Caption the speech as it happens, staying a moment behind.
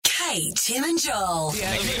Hey, Tim and Joel.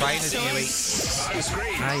 Hey.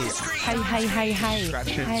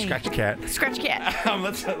 Scratch cat. Scratch cat.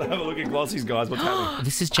 Let's have a look at Glossy's, guys. What's happening?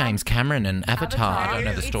 This is James Cameron and Avatar. I don't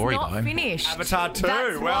know the story, it's not though. finished. Avatar 2.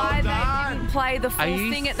 That's Well why done. they didn't play the full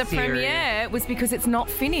you thing at the serious? premiere. Was because it's not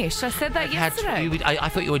finished. I said that yesterday. I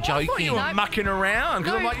thought you were joking. I thought you were mucking around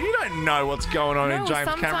because I'm No. like, you don't know what's going on in No, James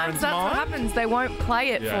sometimes Cameron's that's what mind. happens. They won't play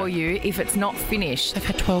it Yeah. for you if it's not finished. They've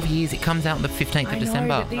had 12 years. It comes out on the 15th of I know, December.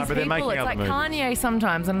 but these No, but they're people, making it's other like movies. Kanye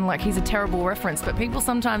sometimes, and like he's a terrible reference, but people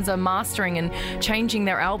sometimes are mastering and changing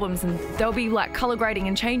their albums, and they'll be like colour grading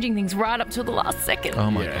and changing things right up to the last second.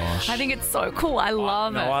 Oh, my Yeah. gosh. I think it's so cool. I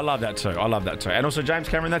love No, it. I love that too. And also James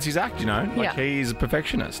Cameron, that's his act, you know? Like Yeah. he's a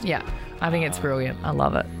perfectionist. Yeah, I think it's brilliant. I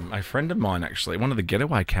love it. A friend of mine, actually, one of the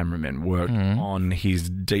Getaway cameramen, worked on his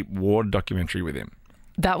Deep Water documentary with him.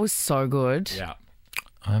 That was so good. Yeah.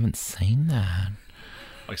 I haven't seen that.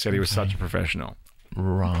 Like I said, he was such a professional.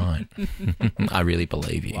 Right. I really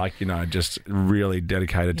believe you. Like, you know, just really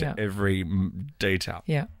dedicated to Yeah. every detail.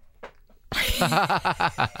 Yeah.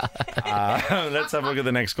 Let's have a look at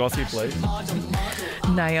the next Glossy, please.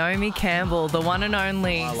 Naomi Campbell, the one and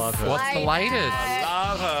only. I love her. What's the latest?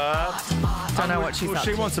 Love her. Don't know what she's Well, up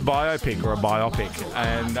she to. wants a biopic or a biopic.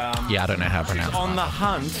 And Yeah, I don't know how to pronounce on that. the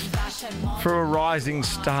hunt for a rising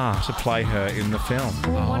star to play her in the film.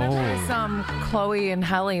 Well, one of those, Chloe and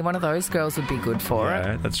Halle, one of those girls would be good for it.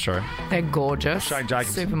 Yeah, that's true. They're gorgeous. Shane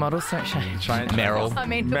Jacobson. Supermodels, don't Shane. Meryl. I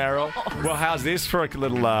mean, Meryl. Well, how's this for a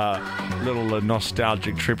little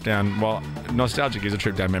nostalgic trip down? Well, nostalgic is a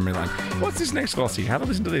trip down memory lane. What's this next Glossy? Have a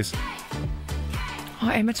listen to this. Oh,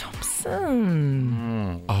 Emma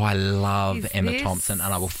Thompson. Oh, I love Is Emma this- Thompson,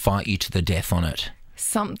 and I will fight you to the death on it.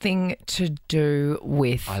 Something to do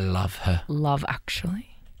with I love her. Love, Actually.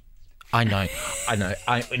 I know. And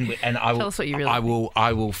I will. Tell us what you really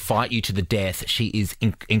I will fight you to the death. She is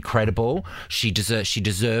incredible. She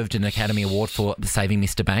deserved an Academy Award for saving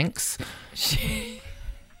Mr. Banks.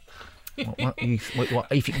 What,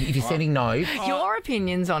 if you're saying no, Your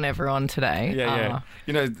opinions on everyone today. Yeah.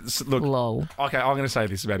 You know, look. Lol. Okay, I'm going to say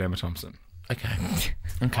this about Emma Thompson. okay.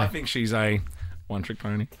 I think she's a one-trick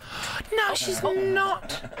pony. No, she's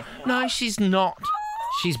not. No, she's not.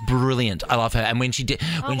 She's brilliant. I love her. And when she we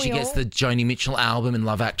gets all? the Joni Mitchell album in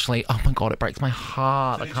Love Actually, oh my God, it breaks my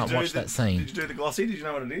heart. I can't watch that scene. Did you do the Glossy? Did you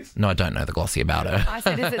know what it is? No, I don't know the Glossy about her. I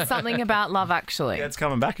said, is it something about Love, Actually? Yeah, it's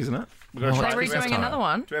coming back, isn't it? We've got a Well, They're trailer. it's redoing another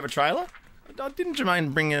one. Do we have a trailer? Didn't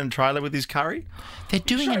Jermaine bring in a trailer with his curry? They're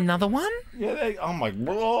doing another one? Yeah, oh my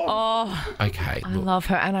God. Okay. I love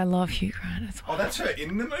her, and I love Hugh Grant as well. Oh, that's her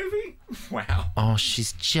in the movie? Wow. Oh,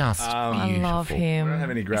 she's just beautiful. I love him. We don't have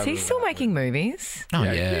any Is gravity he with still that. making movies? Oh,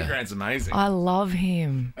 Hugh yeah. Grant's amazing. I love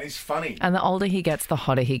him. He's funny. And the older he gets, the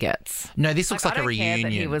hotter he gets. No, this looks like I a don't care that he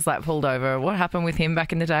reunion. was like pulled over. What happened with him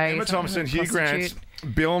back in the day? Emma Thompson, Hugh Prostitute.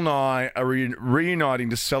 Grant, Bill Nye are reuniting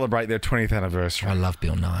to celebrate their 20th anniversary. I love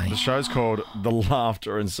Bill Nye. The show's called The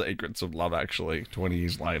Laughter and Secrets of Love, actually, 20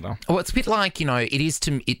 years later. Well, it's a bit like, you know, it is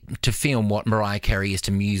to film what Mariah Carey is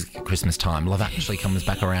to music at Christmas time. Love Actually comes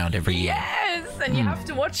back around every year. Yes, and you have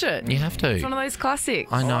to watch it. You have to. It's one of those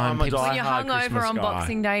classics. I know. I'm a people- When you're die-hard hungover Christmas on guy.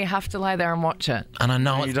 Boxing Day, you have to lay there and watch it. and I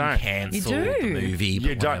know you it's been don't. cancelled, You do. the movie, but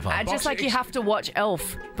You don't. whatever. Just like you have to watch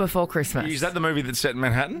Elf before Christmas. Is that the movie that's set in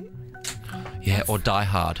Manhattan? Yeah, or Die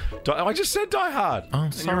Hard. I just said Die Hard. Oh,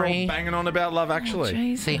 And you're all sorry. banging on about Love, actually.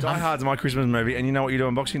 Jeez. See, Die Hard's my Christmas movie, and you know what you do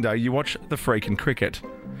on Boxing Day? You watch the freaking cricket.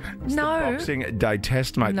 No. Boxing Day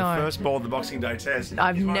Test, mate. No. The first ball of the Boxing Day Test.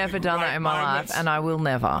 I've You find never the done that great in my moments. life, and I will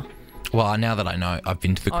never. Well, now that I know, I've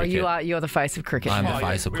been to the Oh, cricket. you're the face of cricket. I'm Oh, the yeah.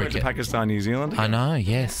 face of We went to cricket. Pakistan, New Zealand. I know,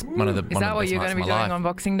 yes. One of the Is that what you're going to be doing on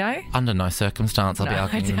Boxing Day? Under no circumstance I'll be No,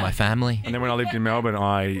 out I with my don't. family. And then when I lived in Melbourne,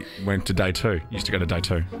 I went to day 2. Used to go to day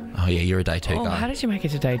 2. Oh, yeah, you're a day two Oh, guy. how did you make it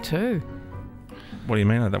to day 2? What do you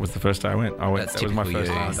mean? That was the first day I went. That's that was my typical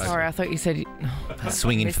first you. day. Oh, Sorry, I thought you said...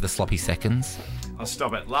 Swinging for the sloppy seconds. I'll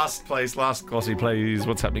stop it. Last Glossy, please.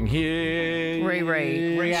 What's happening here?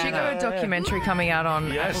 Riri. She got a documentary coming out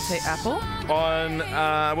on Yes. Apple. On,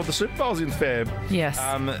 the Super Bowl's in Feb. Yes.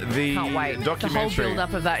 The Can't wait. The whole documentary.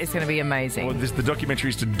 build-up of that is going to be amazing. Well, the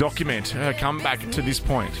documentary is to document her comeback to this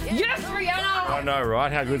point. Yes, Rihanna! I know,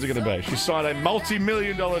 right? How good is it going to be? She signed a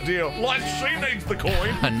multi-million-dollar deal. Like she needs the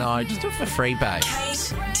coin. I know, just do it for free, babe.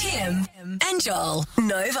 Kate, Tim, and Joel.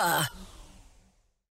 Nova.